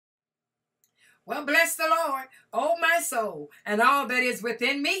Well, bless the Lord, oh my soul, and all that is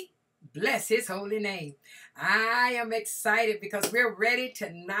within me. Bless his holy name. I am excited because we're ready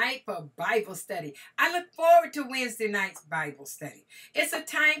tonight for Bible study. I look forward to Wednesday night's Bible study. It's a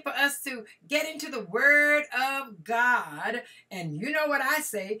time for us to get into the Word of God. And you know what I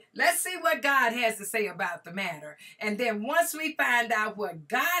say? Let's see what God has to say about the matter. And then once we find out what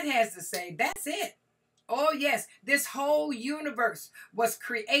God has to say, that's it. Oh, yes, this whole universe was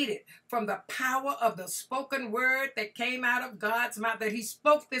created from the power of the spoken word that came out of God's mouth, that he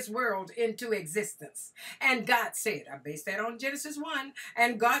spoke this world into existence. And God said, I base that on Genesis 1,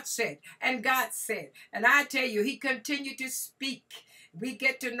 and God said, and I tell you, he continued to speak. We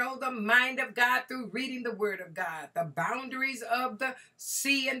get to know the mind of God through reading the word of God. The boundaries of the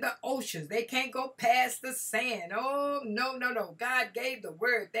sea and the oceans, they can't go past the sand. Oh, no, no, no. God gave the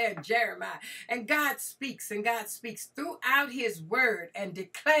word there in Jeremiah. And God speaks throughout his word and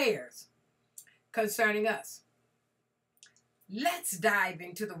declares concerning us. Let's dive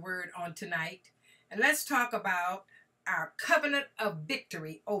into the word on tonight. And let's talk about our covenant of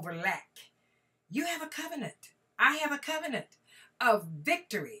victory over lack. You have a covenant. I have a covenant of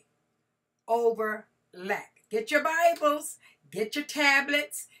victory over lack. Get your Bibles, get your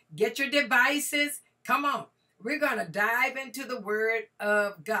tablets, get your devices. Come on. We're going to dive into the Word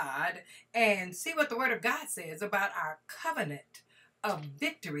of God and see what the Word of God says about our covenant of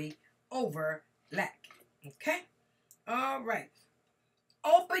victory over lack. Okay? All right.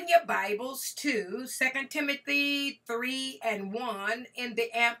 Open your Bibles to 2 Timothy 3 and 1 in the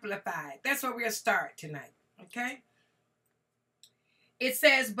Amplified. That's where we'll start tonight. Okay? It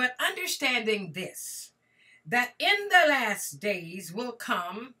says, but understanding this, that in the last days will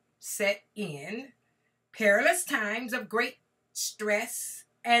come, set in, perilous times of great stress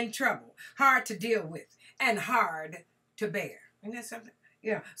and trouble, hard to deal with and hard to bear. Isn't that something?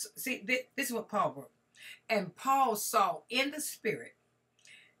 Yeah. So, see, this is what Paul wrote. And Paul saw in the spirit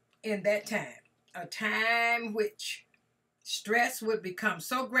in that time, a time which stress would become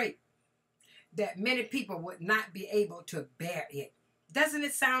so great that many people would not be able to bear it. Doesn't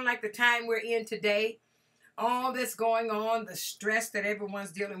it sound like the time we're in today? All this going on, the stress that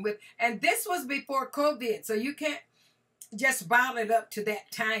everyone's dealing with. And this was before COVID, so you can't just bottle it up to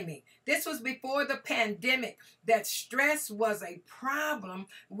that timing. This was before the pandemic, that stress was a problem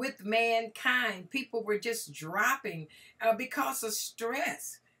with mankind. People were just dropping because of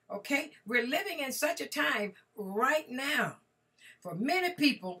stress. Okay? We're living in such a time right now. For many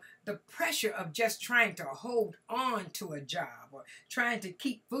people, the pressure of just trying to hold on to a job or trying to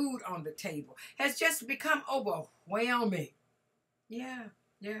keep food on the table has just become overwhelming. Yeah,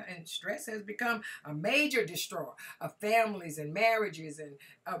 and stress has become a major destroyer of families and marriages and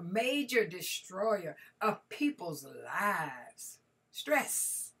a major destroyer of people's lives.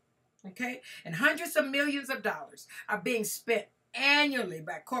 Stress, okay? And hundreds of millions of dollars are being spent annually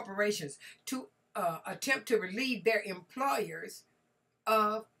by corporations to attempt to relieve their employers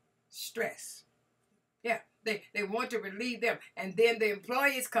of stress. Yeah, they want to relieve them. And then the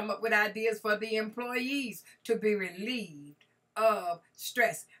employees come up with ideas for the employees to be relieved of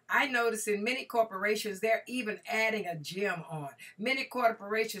stress. I notice in many corporations, they're even adding a gym on. Many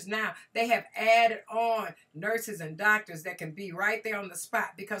corporations now, they have added on nurses and doctors that can be right there on the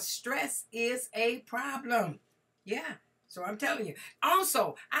spot because stress is a problem. Yeah, so I'm telling you.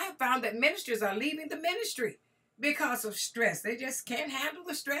 Also, I have found that ministers are leaving the ministry because of stress. They just can't handle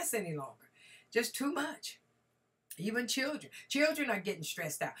the stress any longer. Just too much. Even children. Children are getting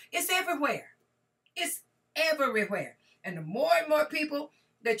stressed out. It's everywhere. It's everywhere. And the more and more people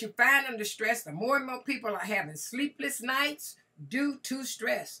that you find under stress, the more and more people are having sleepless nights due to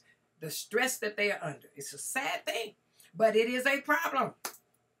stress. The stress that they are under. It's a sad thing, but it is a problem.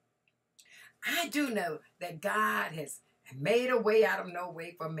 I do know that God has made a way out of no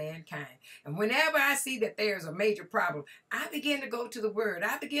way for mankind. And whenever I see that there's a major problem, I begin to go to the Word.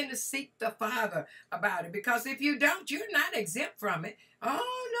 I begin to seek the Father about it. Because if you don't, you're not exempt from it.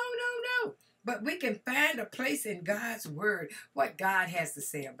 Oh, no. But we can find a place in God's Word, what God has to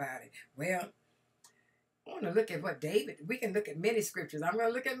say about it. Well, I want to look at what David, we can look at many scriptures. I'm going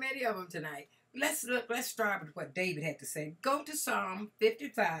to look at many of them tonight. Let's start with what David had to say. Go to Psalm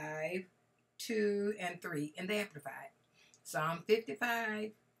 55, 2 and 3 in the Amplified. Psalm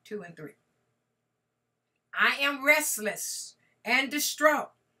 55, 2 and 3. I am restless and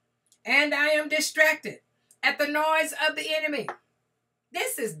distraught, and I am distracted at the noise of the enemy.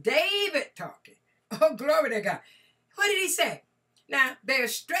 This is David talking. Oh, glory to God. What did he say? Now,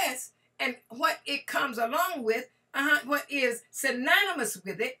 there's stress, and what it comes along with, what is synonymous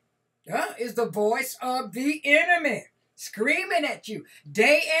with it, is the voice of the enemy. screaming at you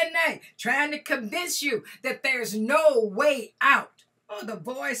day and night, trying to convince you that there's no way out. Oh, the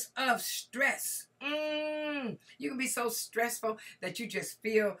voice of stress. You can be so stressful that you just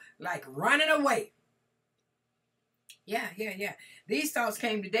feel like running away. Yeah. These thoughts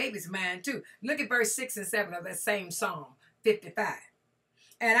came to David's mind too. Look at verse 6 and 7 of that same Psalm 55.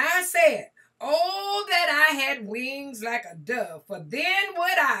 And I said, oh, that I had wings like a dove, for then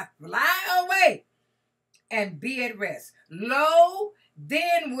would I fly away and be at rest. Lo,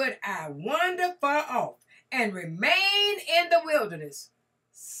 then would I wander far off and remain in the wilderness.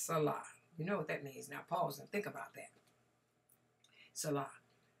 Salah. You know what that means. Now pause and think about that. Salah.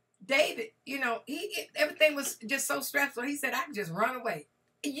 David, everything was just so stressful. He said, I can just run away.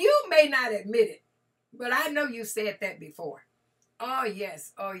 You may not admit it, but I know you said that before. Oh,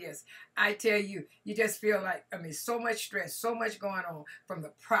 yes. I tell you, you just feel like, so much stress, so much going on from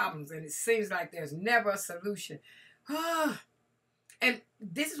the problems, and it seems like there's never a solution. And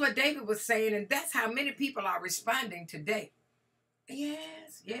this is what David was saying, and that's how many people are responding today.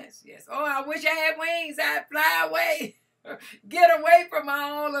 Yes. Oh, I wish I had wings. I'd fly away. Get away from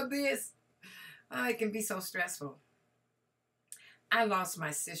all of this. Oh, it can be so stressful. I lost my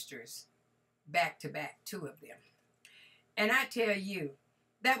sisters back to back, 2 of them. And I tell you,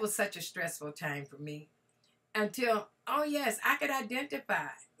 that was such a stressful time for me. Until, oh yes, I could identify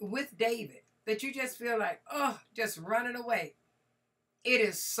with David. That you just feel like, just running away. It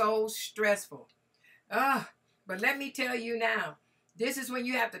is so stressful. But let me tell you now, this is when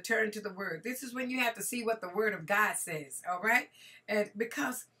you have to turn to the Word. This is when you have to see what the Word of God says, all right? And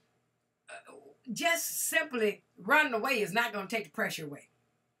because just simply running away is not going to take the pressure away.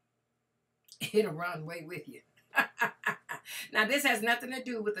 It'll run away with you. Now, this has nothing to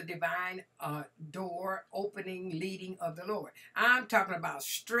do with the divine door opening, leading of the Lord. I'm talking about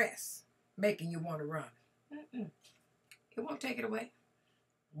stress making you want to run. It won't take it away.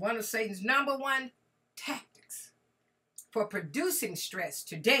 One of Satan's number one tactics for producing stress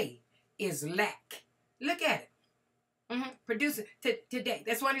today is lack. Look at it. Producing today.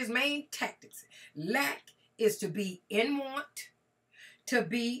 That's one of his main tactics. Lack is to be in want, to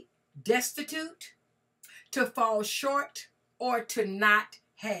be destitute, to fall short, or to not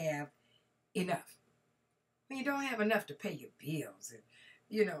have enough. When you don't have enough to pay your bills, and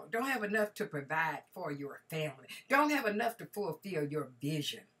don't have enough to provide for your family, don't have enough to fulfill your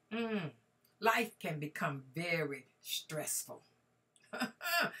vision. Life can become very stressful.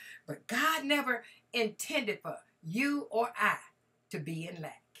 But God never intended for you or I to be in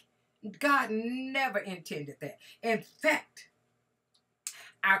lack. God never intended that. In fact,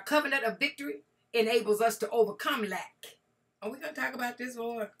 our covenant of victory enables us to overcome lack. Are we going to talk about this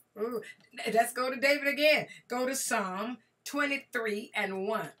more? Let's go to David again. Go to Psalm 23 and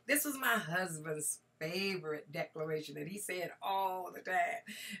 1. This was my husband's favorite declaration that he said all the time.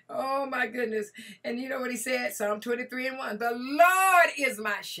 Oh my goodness. And you know what he said? Psalm 23 and 1. The Lord is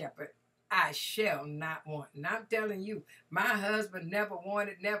my shepherd. I shall not want. And I'm telling you, my husband never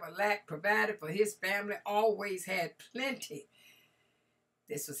wanted, never lacked, provided for his family, always had plenty.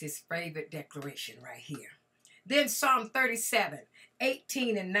 This was his favorite declaration right here. Then Psalm 37,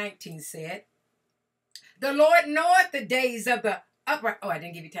 18 and 19 said, the Lord knoweth the days of the upright. Oh, I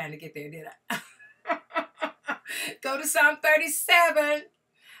didn't give you time to get there, did I? Go to Psalm 37,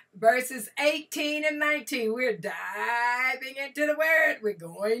 verses 18 and 19. We're diving into the Word. We're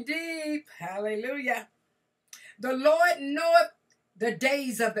going deep. Hallelujah. The Lord knoweth the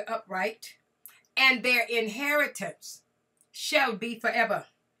days of the upright, and their inheritance shall be forever.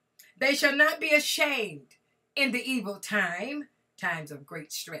 They shall not be ashamed in the evil time, times of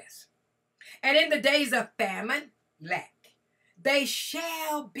great stress. And in the days of famine, lack, they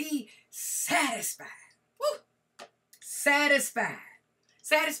shall be satisfied. Woo! Satisfied.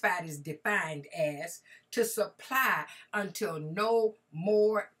 Satisfied is defined as to supply until no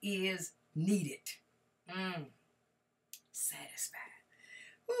more is needed. Satisfied.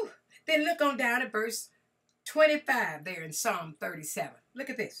 Woo. Then look on down at verse 25 there in Psalm 37. Look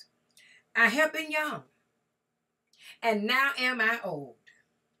at this. I have been young, and now am I old.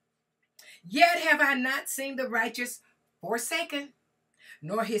 Yet have I not seen the righteous forsaken,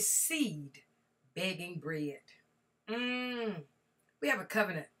 nor his seed begging bread. We have a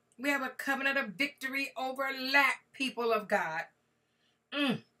covenant. We have a covenant of victory over lack, people of God.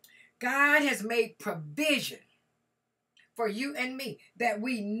 God has made provision for you and me that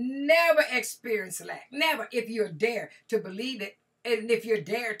we never experience lack. Never, if you're dare to believe it, and if you're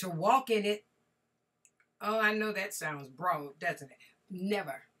dare to walk in it. Oh, I know that sounds broad, doesn't it?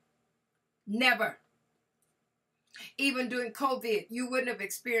 Never. Never. Even during COVID, you wouldn't have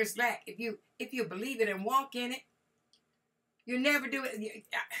experienced lack if you believe it and walk in it. You never do it.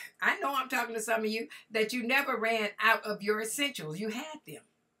 I know I'm talking to some of you that you never ran out of your essentials. You had them.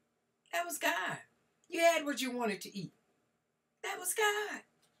 That was God. You had what you wanted to eat. That was God.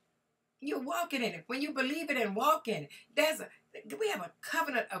 You're walking in it. When you believe it and walk in it, we have a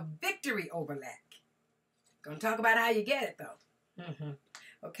covenant of victory over lack. Gonna talk about how you get it though.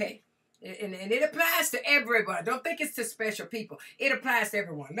 Okay. And it applies to everyone. Don't think it's to special people. It applies to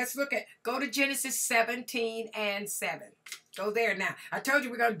everyone. Let's go to Genesis 17:7. Go there now. I told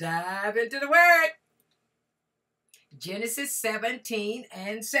you we're going to dive into the word. Genesis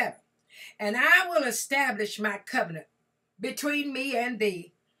 17:7. And I will establish my covenant between me and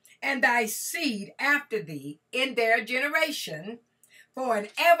thee, and thy seed after thee in their generation, for an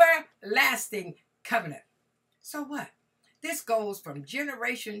everlasting covenant. So what? This goes from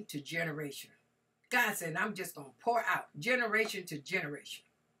generation to generation. God said, I'm just going to pour out generation to generation.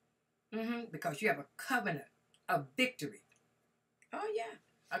 Because you have a covenant of victory. Oh, yeah.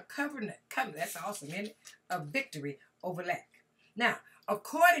 A covenant. That's awesome, isn't it? Of victory over lack. Now,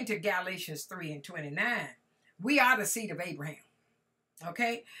 according to Galatians 3:29, we are the seed of Abraham.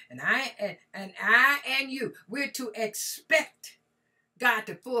 Okay? And I and you, we're to expect God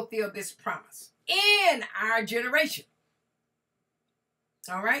to fulfill this promise in our generation.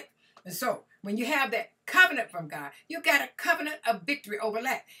 All right? And so, when you have that covenant from God, you got a covenant of victory over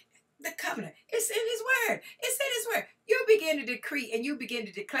lack. The covenant, it's in his word. It's in his word. You begin to decree and you begin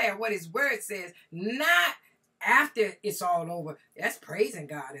to declare what his word says, not after it's all over. That's praising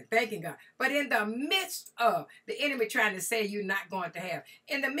God and thanking God. But in the midst of the enemy trying to say you're not going to have,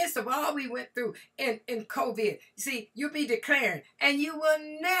 in the midst of all we went through in COVID, see, you'll be declaring, and you will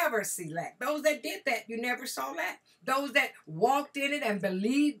never see lack. Those that did that, you never saw lack. Those that walked in it and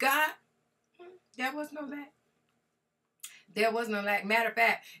believed God, there was no lack. There was no lack. Matter of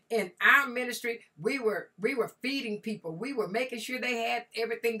fact, in our ministry, we were feeding people. We were making sure they had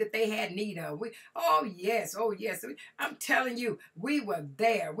everything that they had need of. Oh yes. I'm telling you, we were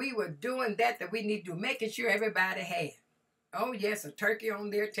there. We were doing that we need to do, making sure everybody had. Oh yes, a turkey on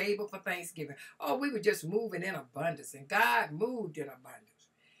their table for Thanksgiving. Oh, we were just moving in abundance, and God moved in abundance.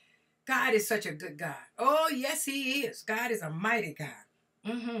 God is such a good God. Oh yes, he is. God is a mighty God.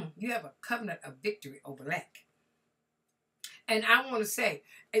 You have a covenant of victory over lack. And I want to say,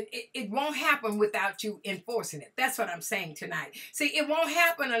 it won't happen without you enforcing it. That's what I'm saying tonight. See, it won't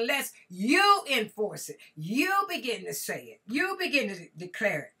happen unless you enforce it. You begin to say it. You begin to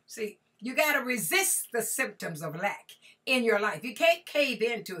declare it. See, you got to resist the symptoms of lack in your life. You can't cave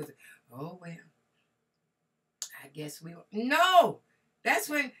into it. Oh, well, I guess we will. No, that's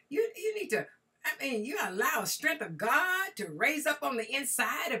when you need to, you allow the strength of God to raise up on the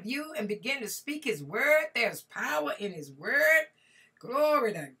inside of you and begin to speak his word. There's power in his word.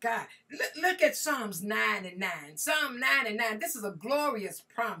 Glory to God. Look at Psalms 9:9. Psalm 9:9. This is a glorious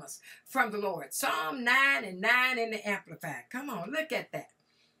promise from the Lord. Psalm 9:9 in the Amplified. Come on, look at that.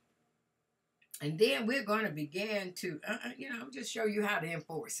 And then we're going to begin to, just show you how to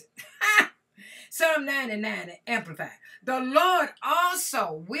enforce it. Psalm 9:9 Amplified. The Lord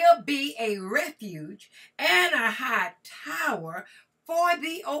also will be a refuge and a high tower for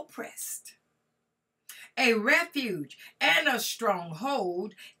the oppressed. A refuge and a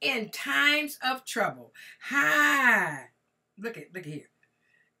stronghold in times of trouble. High. Look here.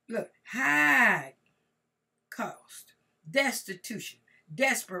 Look, high cost, destitution,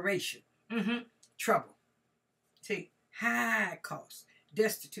 desperation, trouble. See, high cost,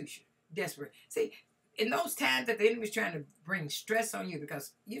 destitution, desperate. See, in those times that the enemy's trying to bring stress on you,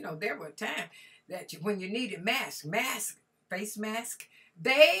 because, there were times that when you needed face mask,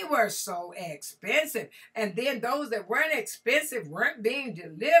 they were so expensive. And then those that weren't expensive weren't being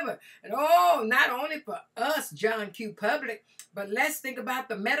delivered. And not only for us, John Q. Public, but let's think about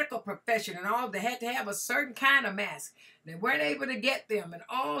the medical profession and all. They had to have a certain kind of mask. They weren't able to get them.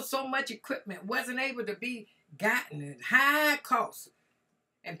 And so much equipment wasn't able to be gotten at high cost.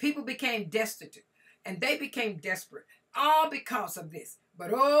 And people became destitute. And they became desperate. All because of this.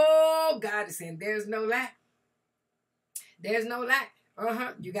 But God is saying there's no lack. There's no lack.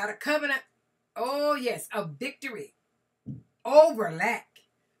 You got a covenant. Oh, yes, a victory over lack.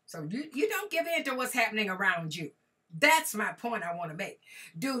 So you don't give in to what's happening around you. That's my point I want to make.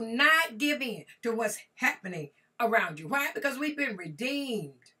 Do not give in to what's happening around you. Why? Because we've been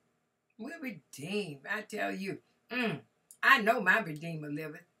redeemed. We're redeemed. I tell you. I know my Redeemer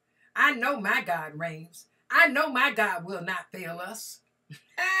liveth. I know my God reigns. I know my God will not fail us.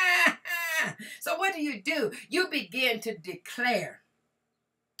 So what do? You begin to declare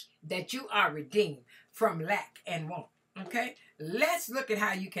that you are redeemed from lack and want. Okay? Let's look at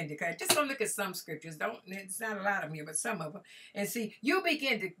how you can declare. Just don't look at some scriptures. It's not a lot of them here, but some of them. And see, you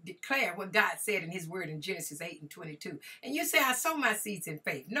begin to declare what God said in his word in Genesis 8:22. And you say, I sow my seeds in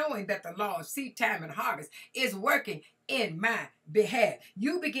faith, knowing that the law of seed time and harvest is working in my behalf.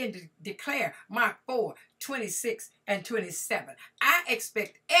 You begin to declare Mark 4:26 and 27. I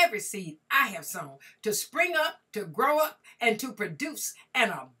expect every seed I have sown to spring up, to grow up, and to produce an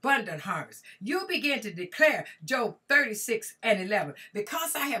abundant harvest. You begin to declare Job 36:11.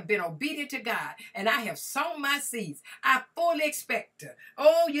 Because I have been obedient to God and I have sown my seeds, I fully expect,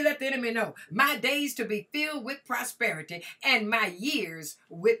 you let the enemy know, my days to be filled with prosperity and my years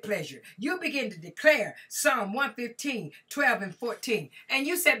with pleasure. You begin to declare Psalm 115:12 and 14. And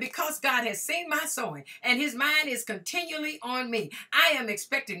you said, because God has seen my sowing and his mind is continually on me, I am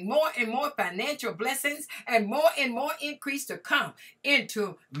expecting more and more financial blessings and more increase to come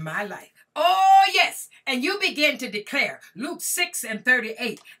into my life. Oh, yes. And you begin to declare Luke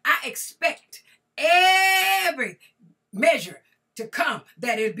 6:38. I expect every measure to come,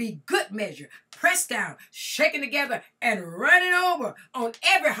 that it be good measure, pressed down, shaken together, and running over on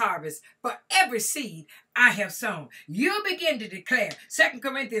every harvest for every seed I have sown. You begin to declare 2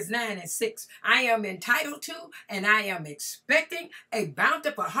 Corinthians 9:6. I am entitled to and I am expecting a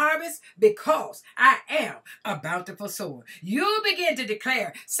bountiful harvest because I am a bountiful sower. You begin to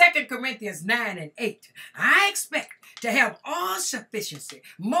declare 2 Corinthians 9:8. I expect to have all sufficiency,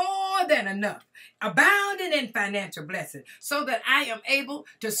 more than enough, abounding in financial blessing, so that I am able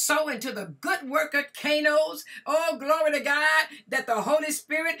to sow into the good worker Kanos. Oh, glory to God, that the Holy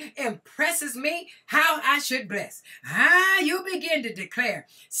Spirit impresses me how I should bless. You begin to declare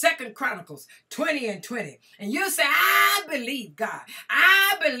 2 Chronicles 20:20. And you say, I believe God.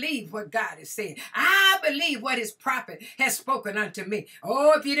 I believe what God has said. I believe what his prophet has spoken unto me.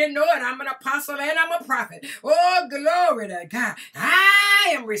 Oh, if you didn't know it, I'm an apostle and I'm a prophet. Oh, glory to God.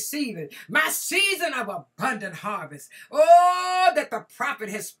 I am receiving my season of abundant harvest. Oh, that the prophet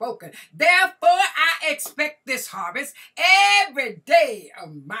has spoken. Therefore, I expect this harvest every day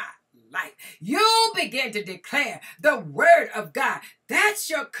of my life. You begin to declare the word of God. That's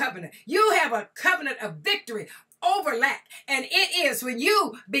your covenant. You have a covenant of victory over lack. And it is when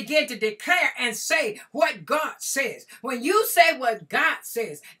you begin to declare and say what God says. When you say what God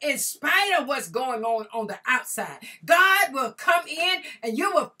says, in spite of what's going on the outside, God will come in and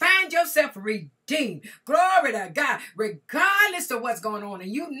you will find yourself redeemed. Glory to God, regardless of what's going on,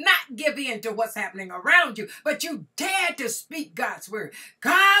 and you not give in to what's happening around you, but you dare to speak God's word.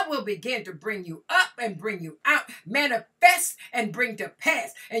 God will begin to bring you up and bring you out, manifest and bring to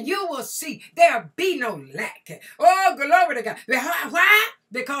pass, and you will see there'll be no lack. Oh, glory to God. Why?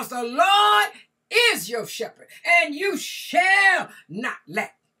 Because the Lord is your shepherd, and you shall not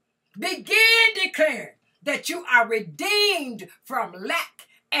lack. Begin declaring that you are redeemed from lack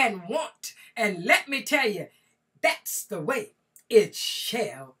and want. And let me tell you, that's the way it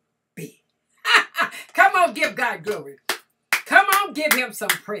shall be. Come on, give God glory. Come on, give him some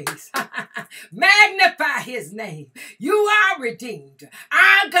praise. Magnify his name. You are redeemed.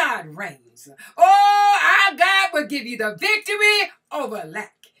 Our God reigns. Oh, our God will give you the victory over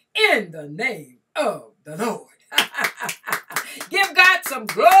lack in the name of the Lord. Give God some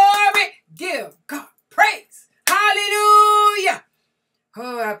glory. Give God praise. Hallelujah.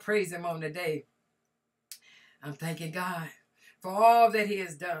 Oh, I praise him on the day. I'm thanking God for all that he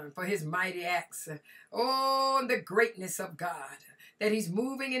has done, for his mighty acts. Oh, and the greatness of God, that he's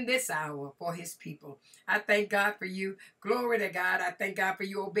moving in this hour for his people. I thank God for you. Glory to God. I thank God for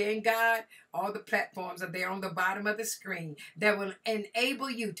you obeying God. All the platforms are there on the bottom of the screen that will enable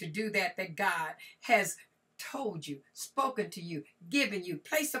you to do that God has told you, spoken to you, given you,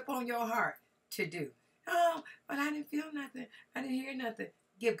 placed upon your heart to do. Oh, but I didn't feel nothing. I didn't hear nothing.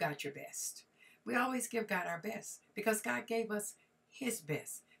 Give God your best. We always give God our best because God gave us his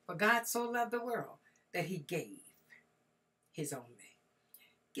best. For God so loved the world that he gave his only.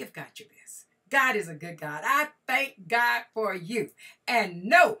 Give God your best. God is a good God. I thank God for you. And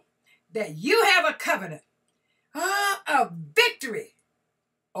know that you have a covenant of victory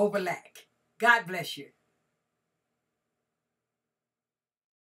over lack. God bless you.